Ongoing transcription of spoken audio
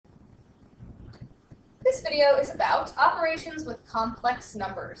This video is about operations with complex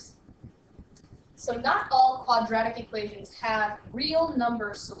numbers. So not all quadratic equations have real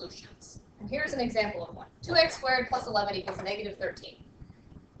number solutions. And here's an example of one. 2x squared plus 11 equals negative 13.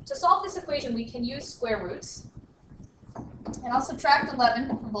 To solve this equation, we can use square roots. And I'll subtract 11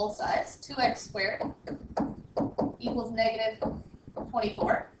 from both sides. 2x squared equals negative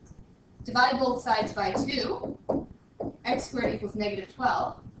 24. Divide both sides by 2. X squared equals negative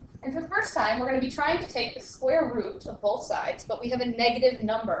 12. And for the first time, we're going to be trying to take the square root of both sides, but we have a negative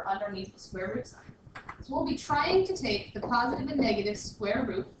number underneath the square root sign. So we'll be trying to take the positive and negative square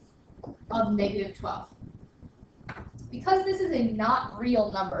root of negative 12. Because this is a not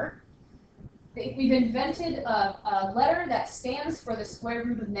real number, we've invented a letter that stands for the square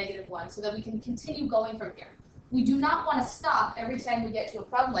root of negative 1 so that we can continue going from here. We do not want to stop every time we get to a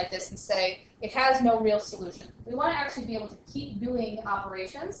problem like this and say it has no real solution. We want to actually be able to keep doing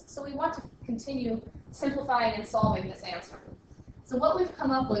operations, so we want to continue simplifying and solving this answer. So what we've come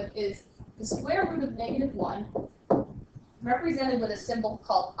up with is the square root of negative 1 represented with a symbol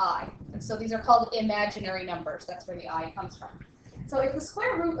called I. And so these are called imaginary numbers. That's where the I comes from. So if the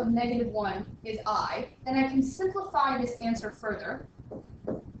square root of negative 1 is I, then I can simplify this answer further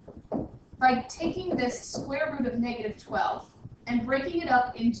by taking this square root of negative 12 and breaking it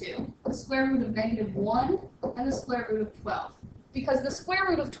up into the square root of negative 1 and the square root of 12. Because the square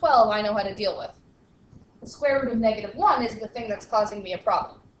root of 12 I know how to deal with. The square root of negative 1 is the thing that's causing me a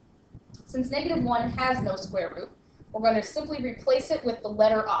problem. Since negative 1 has no square root, we're going to simply replace it with the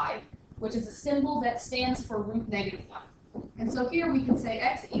letter I, which is a symbol that stands for root negative 1. And so here we can say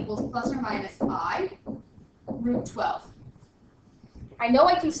x equals plus or minus I root 12. I know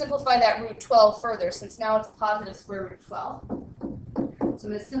I can simplify that root 12 further since now it's a positive square root of 12. So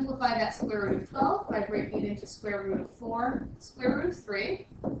I'm going to simplify that square root of 12 by breaking it into square root of 4, square root of 3.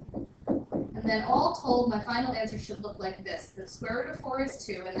 And then all told, my final answer should look like this. The square root of 4 is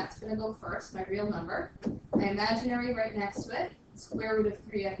 2, and that's going to go first, my real number. My imaginary right next to it, square root of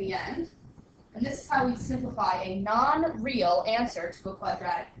 3 at the end. And this is how we simplify a non-real answer to a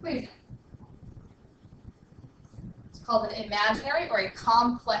quadratic equation. Called an imaginary or a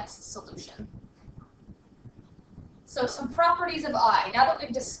complex solution. So some properties of I. Now that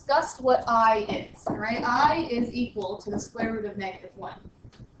we've discussed what I is, right? I is equal to the square root of negative 1.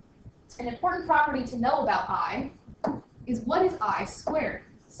 An important property to know about I is what is I squared?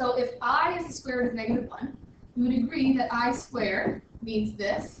 So if I is the square root of negative 1, you would agree that I squared means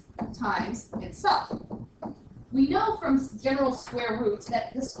this times itself. We know from general square roots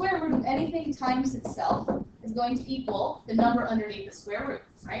that the square root of anything times itself is going to equal the number underneath the square root,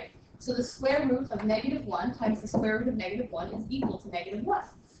 right? So the square root of negative 1 times the square root of negative 1 is equal to negative 1.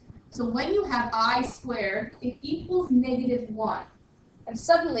 So when you have I squared, it equals negative 1. And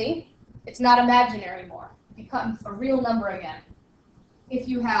suddenly, it's not imaginary anymore. It becomes a real number again. If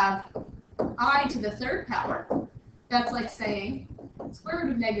you have I to the third power, that's like saying square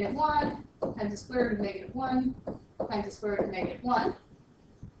root of negative 1 times the square root of negative 1 times the square root of negative 1.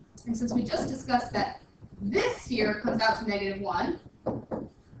 And since we just discussed that this here comes out to negative 1,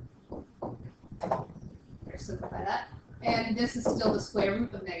 let's simplify that, and this is still the square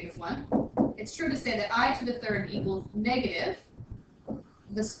root of negative 1, it's true to say that I to the third equals negative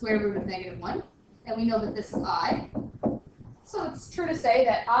the square root of negative 1, and we know that this is I. So it's true to say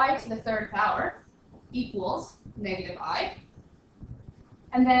that I to the third power equals negative I.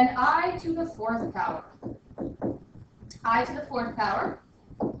 And then I to the fourth power. I to the fourth power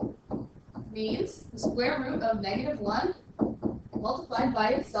means the square root of negative 1 multiplied by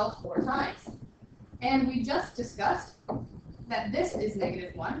itself 4 times. And we just discussed that this is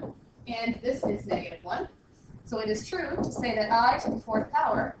negative 1 and this is negative 1. So it is true to say that I to the fourth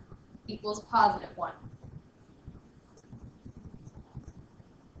power equals positive 1.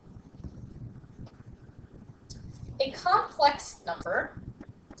 A complex number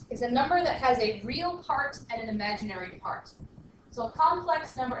is a number that has a real part and an imaginary part. So a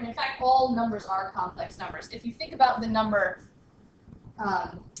complex number, and in fact all numbers are complex numbers. If you think about the number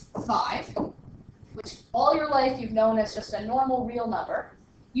 5, which all your life you've known as just a normal real number,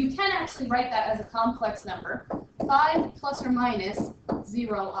 you can actually write that as a complex number, 5 plus or minus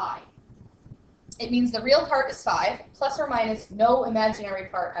 0i. It means the real part is 5, plus or minus no imaginary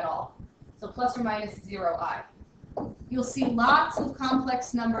part at all. So plus or minus 0i. You'll see lots of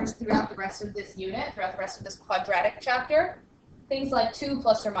complex numbers throughout the rest of this unit, throughout the rest of this quadratic chapter. Things like 2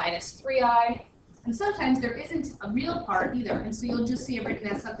 plus or minus 3i. And sometimes there isn't a real part either, and so you'll just see it written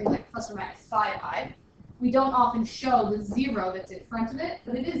as something like plus or minus 5i. We don't often show the 0 that's in front of it,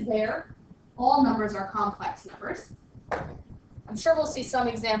 but it is there. All numbers are complex numbers. I'm sure we'll see some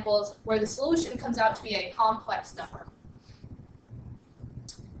examples where the solution comes out to be a complex number.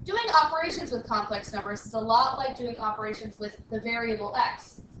 Doing operations with complex numbers is a lot like doing operations with the variable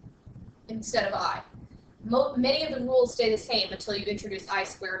x instead of I. Many of the rules stay the same until you introduce I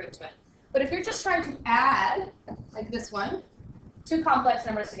squared into it. But if you're just trying to add, like this one, two complex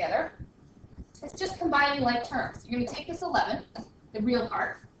numbers together, it's just combining like terms. You're going to take this 11, the real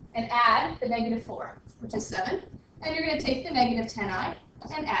part, and add the negative 4, which is 7. And you're going to take the negative 10i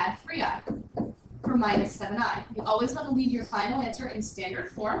and add 3i for minus 7i. You always want to leave your final answer in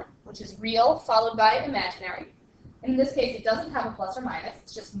standard form, which is real followed by imaginary. And in this case, it doesn't have a plus or minus.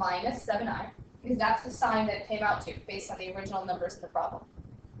 It's just minus 7i, because that's the sign that it came out to based on the original numbers in the problem.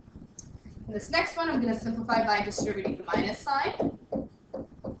 In this next one, I'm going to simplify by distributing the minus sign.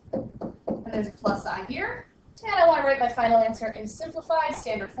 And there's a plus I here. And I want to write my final answer in simplified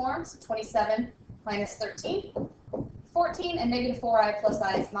standard form, so 27 minus 13. 14 and negative 4i plus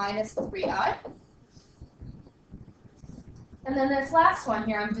I is minus 3i. And then this last one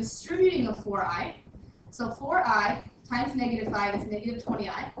here, I'm distributing a 4i. So 4i times negative 5 is negative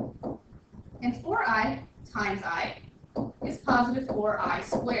 20i. And 4i times I is positive 4i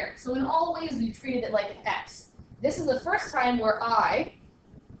squared. So in all ways, we've treated it like an x. This is the first time where I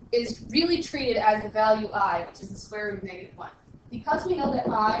is really treated as the value I, which is the square root of negative 1. Because we know that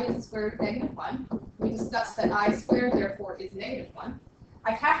I is the square root of negative 1, we discussed that I squared, therefore, is negative 1.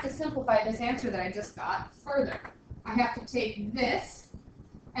 I have to simplify this answer that I just got further. I have to take this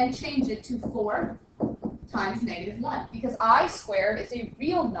and change it to 4 times negative 1, because I squared is a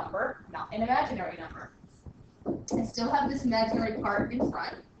real number, not an imaginary number. I still have this imaginary part in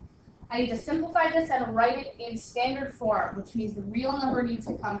front. I need to simplify this and write it in standard form, which means the real number needs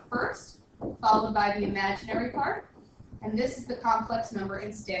to come first, followed by the imaginary part, and this is the complex number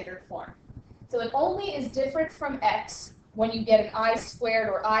in standard form. So it only is different from x when you get an I squared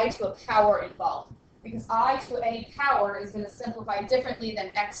or I to a power involved, because I to any power is going to simplify differently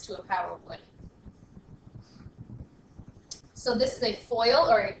than x to a power would. So this is a FOIL,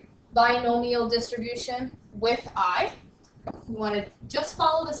 or a binomial distribution with I. You want to just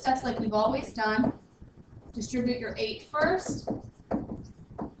follow the steps like we've always done. Distribute your 8 first.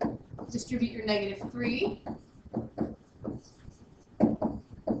 Distribute your negative 3.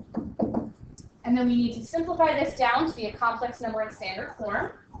 And then we need to simplify this down to be a complex number in standard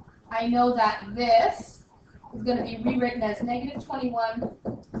form. I know that this is going to be rewritten as negative 21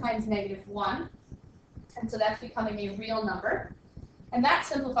 times negative 1. And so that's becoming a real number. And that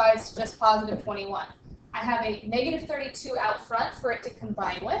simplifies to just positive 21. I have a negative 32 out front for it to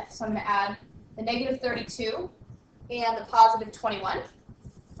combine with. So I'm going to add the negative 32 and the positive 21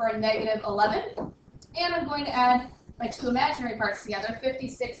 for a negative 11. And I'm going to add my two imaginary parts together,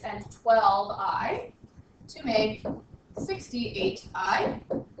 56 and 12i, to make 68i.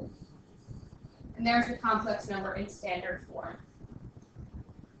 And there's a complex number in standard form.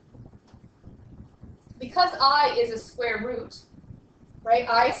 Because I is a square root, right?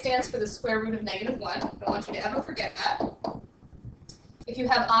 I stands for the square root of negative 1. I don't want you to ever forget that. If you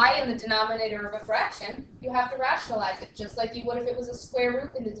have I in the denominator of a fraction, you have to rationalize it, just like you would if it was a square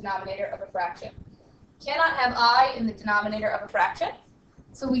root in the denominator of a fraction. Cannot have I in the denominator of a fraction,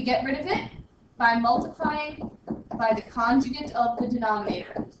 so we get rid of it by multiplying by the conjugate of the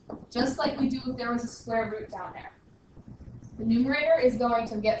denominator, just like we do if there was a square root down there. The numerator is going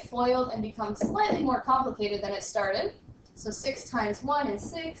to get FOILed and become slightly more complicated than it started. So 6 times 1 is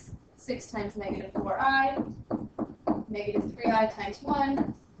 6, 6 times negative 4i, negative 3i times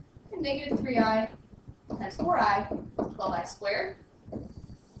 1, and negative 3i times 4i, 12i squared.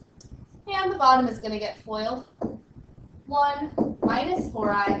 And the bottom is going to get FOILed. 1 minus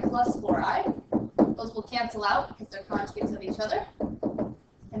 4i plus 4i. Those will cancel out because they're conjugates of each other.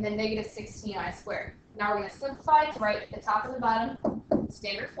 And then negative 16i squared. Now we're going to simplify to write at the top and the bottom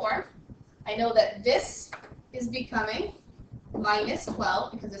standard form. I know that this is becoming minus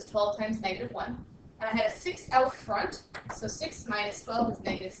 12 because it's 12 times negative 1. And I had a 6 out front, so 6 minus 12 is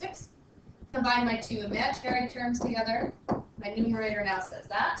negative 6. Combine my two imaginary terms together. My numerator now says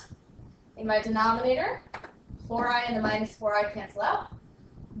that. In my denominator, 4i and the minus 4i cancel out.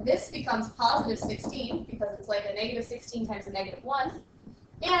 This becomes positive 16 because it's like a negative 16 times a negative 1.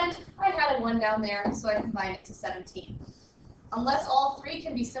 And I had a 1 down there, so I combine it to 17. Unless all three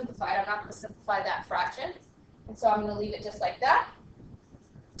can be simplified, I'm not going to simplify that fraction. And so I'm going to leave it just like that.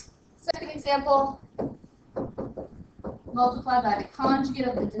 Second example, multiply by the conjugate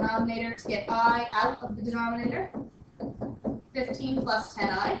of the denominator to get I out of the denominator. 15 plus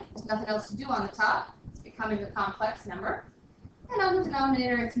 10i. There's nothing else to do on the top. It's becoming a complex number. And on the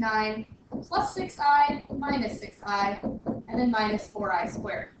denominator, it's 9 plus 6i minus 6i. and then minus 4i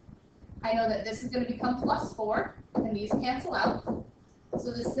squared. I know that this is going to become plus 4, and these cancel out.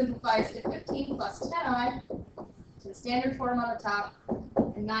 So this simplifies to 15 plus 10i to the standard form on the top,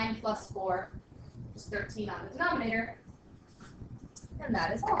 and 9 plus 4 is 13 on the denominator. And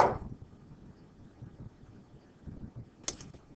that is all.